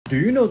Do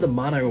you know the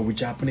manner of a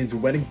Japanese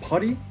wedding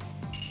party?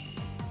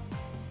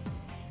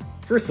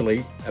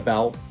 Firstly,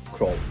 about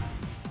clothes.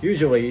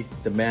 Usually,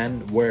 the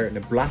men wear a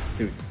black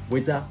suit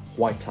with a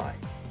white tie.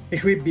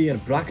 If it be a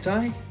black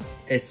tie,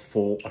 it's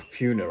for a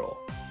funeral.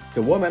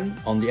 The woman,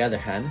 on the other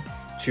hand,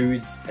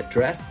 choose a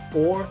dress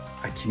or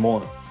a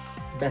kimono.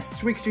 But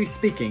strictly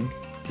speaking,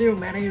 there are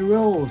many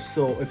roles,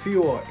 so if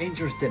you are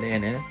interested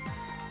in it,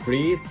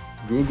 please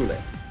Google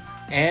it.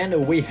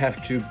 And we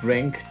have to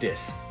bring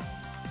this.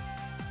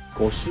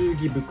 ご祝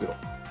儀袋.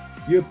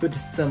 You put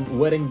some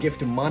wedding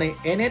gift money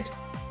in it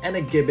and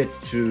give it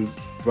to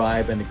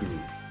bride and groom.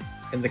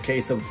 In the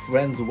case of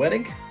friend's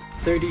wedding,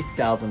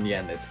 30,000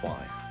 yen is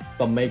fine.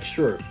 But make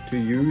sure to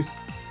use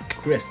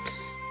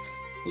crisps.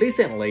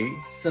 Recently,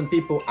 some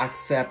people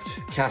accept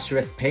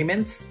cashless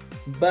payments,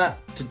 but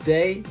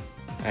today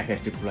I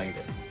have to bring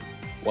this.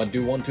 What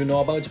do you want to know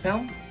about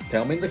Japan?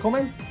 Tell me in the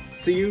comment.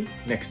 See you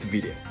next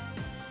video.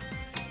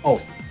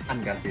 Oh,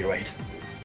 I'm gonna be late.